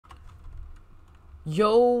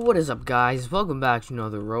Yo, what is up guys? Welcome back to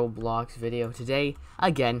another Roblox video. Today,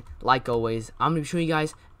 again, like always, I'm going to be showing you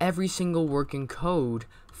guys every single working code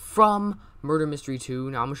from Murder Mystery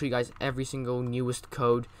 2. Now, I'm going to show you guys every single newest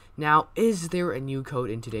code. Now, is there a new code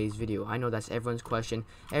in today's video? I know that's everyone's question.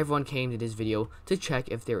 Everyone came to this video to check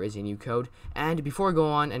if there is a new code. And before I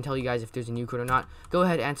go on and tell you guys if there's a new code or not, go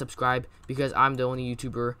ahead and subscribe because I'm the only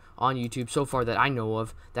YouTuber on YouTube so far that I know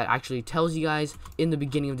of that actually tells you guys in the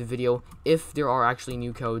beginning of the video if there are actually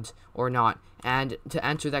new codes or not. And to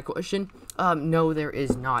answer that question, no, there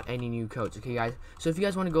is not any new codes. Okay, guys. So if you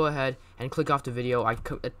guys want to go ahead and click off the video, I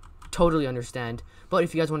totally understand. But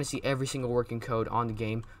if you guys want to see every single working code on the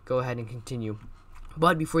game, go ahead and continue.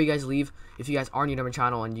 But before you guys leave, if you guys are new to my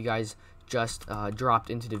channel and you guys just dropped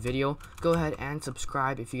into the video, go ahead and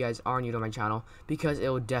subscribe if you guys are new to my channel, because it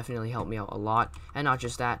will definitely help me out a lot. And not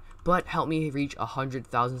just that, but help me reach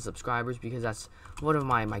 100,000 subscribers, because that's one of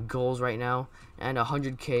my goals right now. And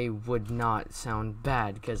 100k would not sound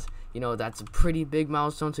bad, because you know that's a pretty big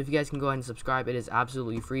milestone. So if you guys can go ahead and subscribe, it is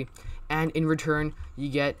absolutely free, and in return you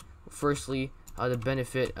get firstly the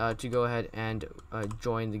benefit to go ahead and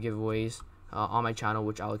join the giveaways on my channel,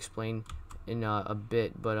 which I'll explain in a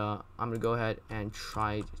bit. But I'm gonna go ahead and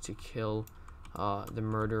try to kill the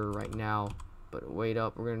murderer right now. But wait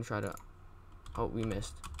up, we're gonna try to... Oh, we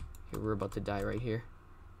missed. Okay, we're about to die right here.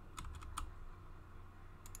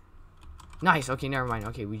 Nice. Okay, never mind.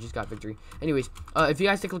 Okay, we just got victory. Anyways, if you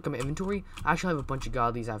guys take a look at my inventory, I actually have a bunch of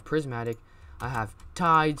godlies. I have prismatic, I have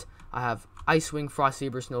tides, I have Icewing, Frost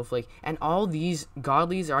Saber, Snowflake, and all these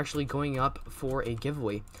godlies are actually going up for a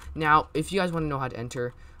giveaway. Now, if you guys want to know how to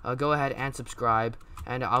enter, go ahead and subscribe,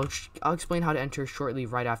 and I'll explain how to enter shortly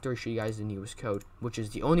right after I show you guys the newest code, which is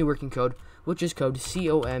the only working code, which is code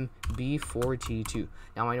COMB4T2.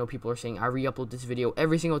 Now, I know people are saying I re-upload this video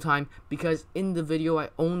every single time because in the video I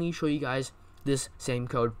only show you guys this same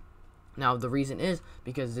code. Now, the reason is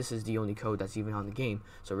because this is the only code that's even on the game.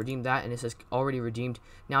 So redeem that, and it says already redeemed.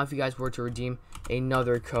 Now, if you guys were to redeem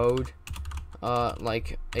another code,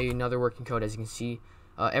 like another working code, as you can see,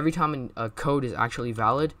 every time a code is actually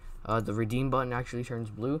valid, the redeem button actually turns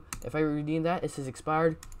blue. If I redeem that, it says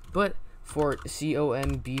expired. But for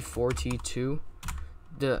COMB4T2,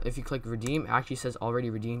 if you click redeem, it actually says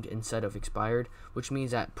already redeemed instead of expired, which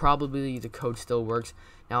means that probably the code still works.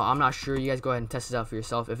 Now, I'm not sure. You guys go ahead and test it out for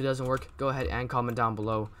yourself. If it doesn't work, go ahead and comment down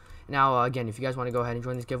below. Now, again, if you guys want to go ahead and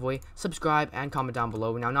join this giveaway, subscribe and comment down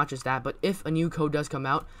below. Now, not just that, but if a new code does come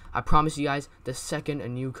out, I promise you guys, the second a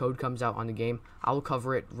new code comes out on the game, I will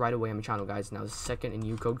cover it right away on my channel, guys. Now, the second a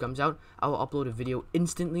new code comes out, I will upload a video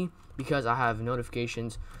instantly, because I have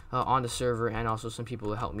notifications on the server, and also some people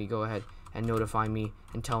will help me go ahead and notify me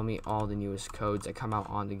and tell me all the newest codes that come out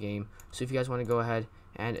on the game. So if you guys want to go ahead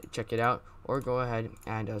and check it out, or go ahead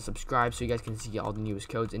and subscribe so you guys can see all the newest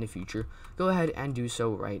codes in the future, go ahead and do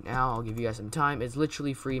so right now. I'll give you guys some time. It's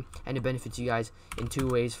literally free, and it benefits you guys in two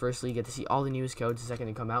ways. Firstly, you get to see all the newest codes the second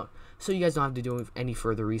they come out, so you guys don't have to do any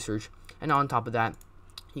further research. And on top of that,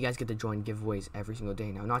 you guys get to join giveaways every single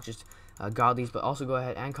day. Now, not just godlies, but also go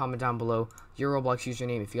ahead and comment down below your Roblox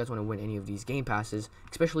username if you guys want to win any of these game passes,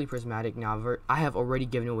 especially prismatic. Now, I have already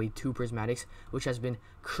given away 2 prismatics, which has been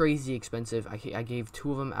crazy expensive. I gave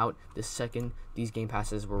 2 of them out the second these game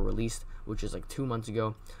passes were released, which is like 2 months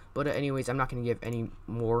ago. But anyways, I'm not going to give any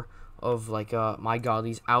more of like my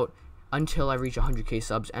godlies out until I reach 100k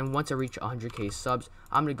subs. And once I reach 100k subs,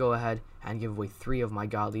 I'm going to go ahead and give away 3 of my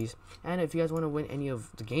godlies. And if you guys want to win any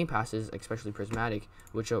of the game passes, especially prismatic,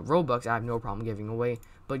 which Robux I have no problem giving away,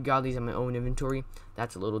 but godlies in my own inventory,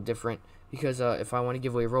 that's a little different, because if I want to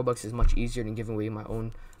give away Robux, it's much easier than giving away my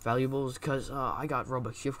own valuables, because I got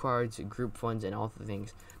Robux gift cards, group funds, and all the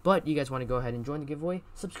things. But you guys want to go ahead and join the giveaway,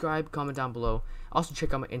 subscribe, comment down below. Also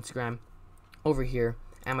check out my Instagram over here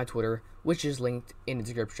and my Twitter, which is linked in the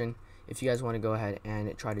description, if you guys want to go ahead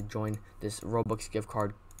and try to join this Robux gift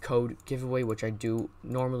card code giveaway, which I do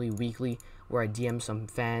normally weekly, where I DM some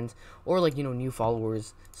fans or like, you know, new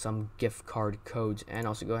followers some gift card codes. And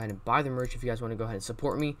also go ahead and buy the merch if you guys want to go ahead and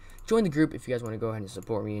support me. Join the group if you guys want to go ahead and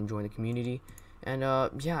support me and join the community. And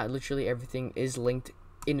yeah, literally everything is linked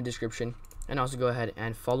in the description. And also go ahead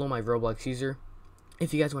and follow my Roblox user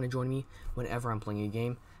if you guys want to join me whenever I'm playing a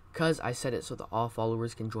game, because I set it so that all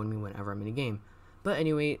followers can join me whenever I'm in a game. But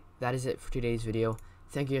anyway, that is it for today's video.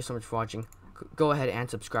 Thank you guys so much for watching. Go ahead and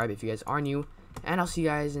subscribe if you guys are new, and I'll see you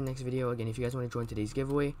guys in the next video. Again, if you guys want to join today's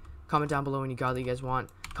giveaway, comment down below any godly you guys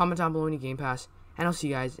want, comment down below any game pass, and I'll see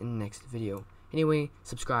you guys in the next video. Anyway,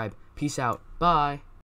 subscribe. Peace out. Bye.